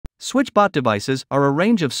SwitchBot devices are a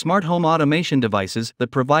range of smart home automation devices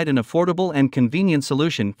that provide an affordable and convenient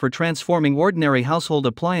solution for transforming ordinary household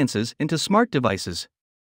appliances into smart devices.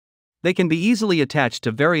 They can be easily attached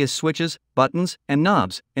to various switches, buttons, and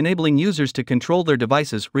knobs, enabling users to control their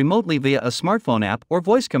devices remotely via a smartphone app or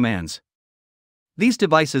voice commands. These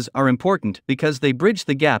devices are important because they bridge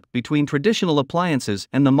the gap between traditional appliances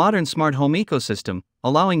and the modern smart home ecosystem,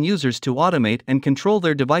 allowing users to automate and control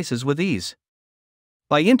their devices with ease.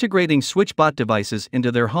 By integrating SwitchBot devices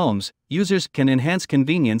into their homes, users can enhance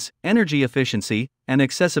convenience, energy efficiency, and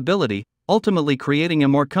accessibility, ultimately creating a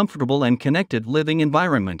more comfortable and connected living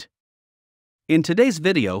environment. In today's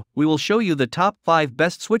video, we will show you the top 5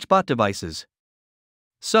 best SwitchBot devices.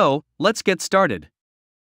 So, let's get started.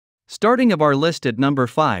 Starting of our list at number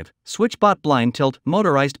 5, SwitchBot Blind Tilt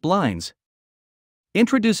Motorized Blinds.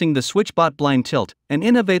 Introducing the SwitchBot Blind Tilt, an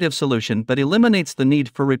innovative solution that eliminates the need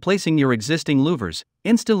for replacing your existing louvers,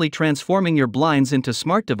 instantly transforming your blinds into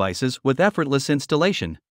smart devices with effortless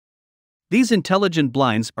installation. These intelligent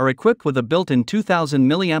blinds are equipped with a built-in 2000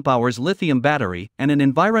 mAh lithium battery and an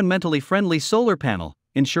environmentally friendly solar panel,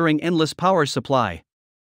 ensuring endless power supply.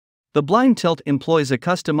 The Blind Tilt employs a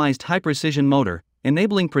customized high-precision motor,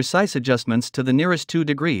 enabling precise adjustments to the nearest 2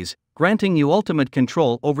 degrees, granting you ultimate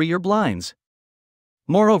control over your blinds.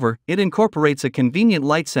 Moreover, it incorporates a convenient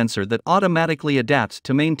light sensor that automatically adapts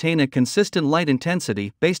to maintain a consistent light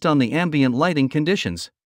intensity based on the ambient lighting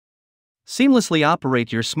conditions. Seamlessly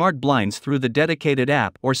operate your smart blinds through the dedicated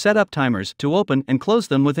app or set up timers to open and close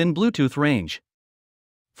them within Bluetooth range.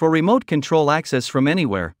 For remote control access from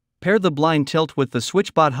anywhere, pair the Blind Tilt with the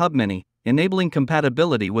SwitchBot Hub Mini, enabling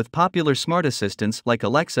compatibility with popular smart assistants like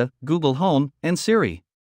Alexa, Google Home, and Siri.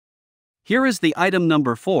 Here is the item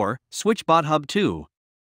number 4, SwitchBot Hub 2.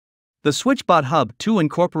 The SwitchBot Hub 2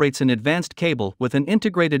 incorporates an advanced cable with an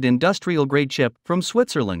integrated industrial-grade chip from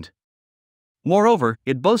Switzerland. Moreover,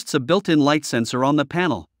 it boasts a built-in light sensor on the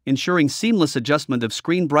panel, ensuring seamless adjustment of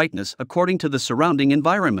screen brightness according to the surrounding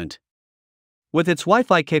environment. With its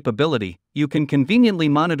Wi-Fi capability, you can conveniently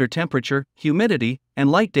monitor temperature, humidity, and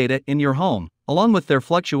light data in your home, along with their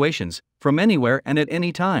fluctuations, from anywhere and at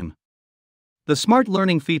any time. The Smart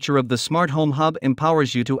Learning feature of the Smart Home Hub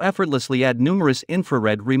empowers you to effortlessly add numerous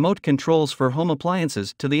infrared remote controls for home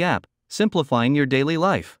appliances to the app, simplifying your daily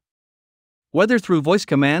life. Whether through voice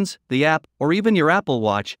commands, the app, or even your Apple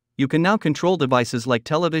Watch, you can now control devices like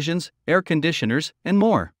televisions, air conditioners, and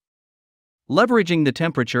more. Leveraging the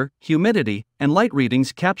temperature, humidity, and light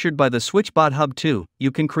readings captured by the SwitchBot Hub 2,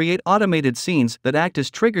 you can create automated scenes that act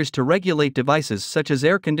as triggers to regulate devices such as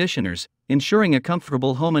air conditioners, ensuring a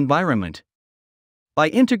comfortable home environment. By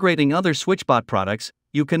integrating other SwitchBot products,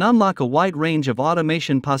 you can unlock a wide range of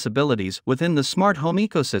automation possibilities within the smart home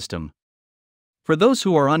ecosystem. For those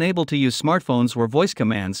who are unable to use smartphones or voice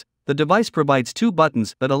commands, the device provides 2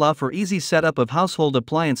 buttons that allow for easy setup of household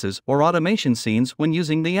appliances or automation scenes when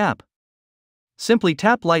using the app. Simply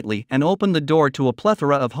tap lightly and open the door to a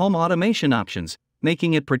plethora of home automation options,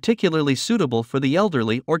 making it particularly suitable for the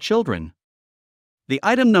elderly or children. The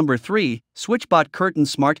item number 3, SwitchBot Curtain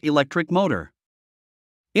Smart Electric Motor.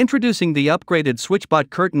 Introducing the upgraded SwitchBot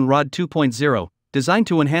Curtain Rod 2.0, designed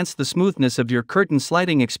to enhance the smoothness of your curtain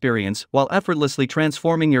sliding experience while effortlessly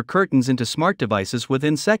transforming your curtains into smart devices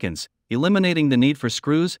within seconds, eliminating the need for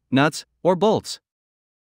screws, nuts, or bolts.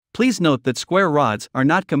 Please note that square rods are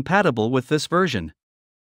not compatible with this version.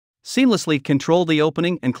 Seamlessly control the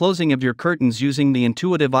opening and closing of your curtains using the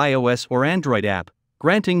intuitive iOS or Android app,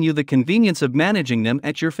 granting you the convenience of managing them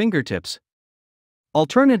at your fingertips.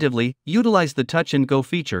 Alternatively, utilize the Touch and Go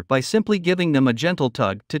feature by simply giving them a gentle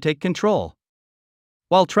tug to take control.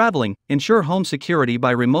 While traveling, ensure home security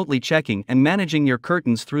by remotely checking and managing your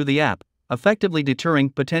curtains through the app, effectively deterring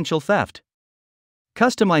potential theft.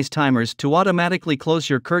 Customize timers to automatically close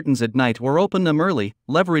your curtains at night or open them early,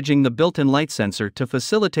 leveraging the built-in light sensor to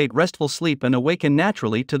facilitate restful sleep and awaken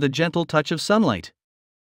naturally to the gentle touch of sunlight.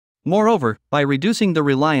 Moreover, by reducing the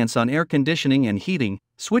reliance on air conditioning and heating,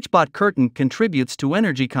 SwitchBot Curtain contributes to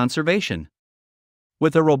energy conservation.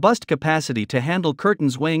 With a robust capacity to handle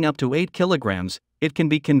curtains weighing up to 8 kilograms, it can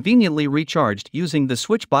be conveniently recharged using the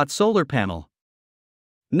SwitchBot solar panel.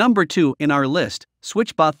 Number 2 in our list,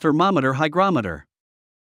 SwitchBot Thermometer Hygrometer.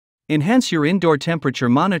 Enhance your indoor temperature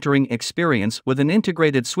monitoring experience with an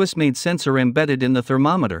integrated Swiss-made sensor embedded in the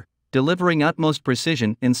thermometer, delivering utmost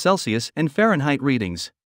precision in Celsius and Fahrenheit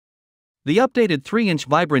readings. The updated 3-inch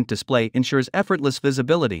vibrant display ensures effortless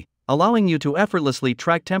visibility, allowing you to effortlessly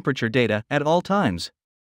track temperature data at all times.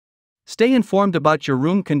 Stay informed about your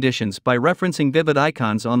room conditions by referencing vivid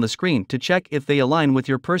icons on the screen to check if they align with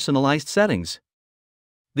your personalized settings.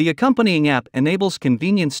 The accompanying app enables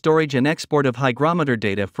convenient storage and export of hygrometer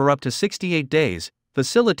data for up to 68 days,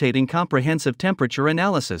 facilitating comprehensive temperature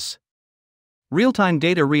analysis. Real-time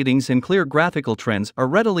data readings and clear graphical trends are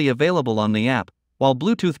readily available on the app, while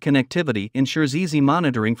Bluetooth connectivity ensures easy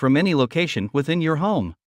monitoring from any location within your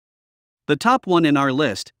home. The top one in our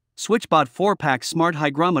list, SwitchBot 4-Pack Smart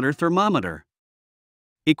Hygrometer Thermometer.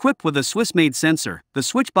 Equipped with a Swiss-made sensor, the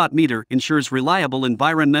SwitchBot meter ensures reliable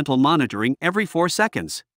environmental monitoring every 4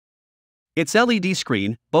 seconds. Its LED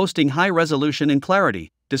screen, boasting high resolution and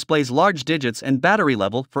clarity, displays large digits and battery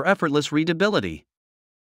level for effortless readability.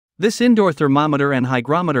 This indoor thermometer and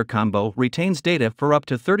hygrometer combo retains data for up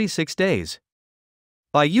to 36 days.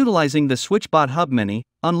 By utilizing the SwitchBot Hub Mini,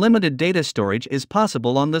 unlimited data storage is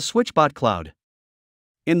possible on the SwitchBot Cloud.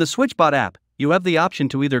 In the SwitchBot app, you have the option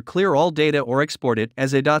to either clear all data or export it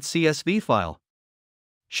as a .csv file.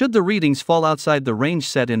 Should the readings fall outside the range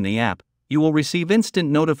set in the app, you will receive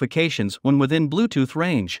instant notifications when within Bluetooth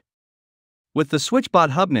range. With the SwitchBot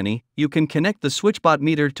Hub Mini, you can connect the SwitchBot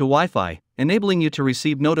meter to Wi-Fi, enabling you to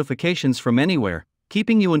receive notifications from anywhere,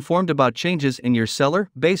 keeping you informed about changes in your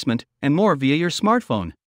cellar, basement, and more via your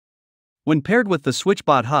smartphone. When paired with the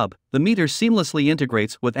SwitchBot Hub, the meter seamlessly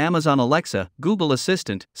integrates with Amazon Alexa, Google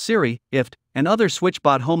Assistant, Siri, IFT, and other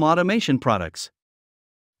SwitchBot home automation products.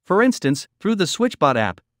 For instance, through the SwitchBot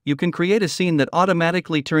app, you can create a scene that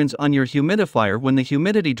automatically turns on your humidifier when the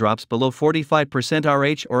humidity drops below 45%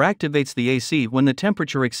 RH or activates the AC when the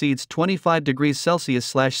temperature exceeds 25 degrees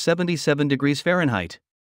Celsius/77 degrees Fahrenheit.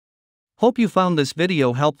 Hope you found this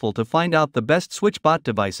video helpful to find out the best SwitchBot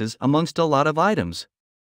devices amongst a lot of items.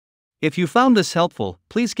 If you found this helpful,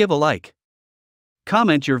 please give a like.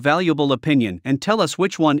 Comment your valuable opinion and tell us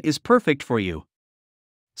which one is perfect for you.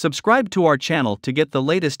 Subscribe to our channel to get the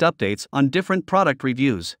latest updates on different product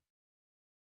reviews.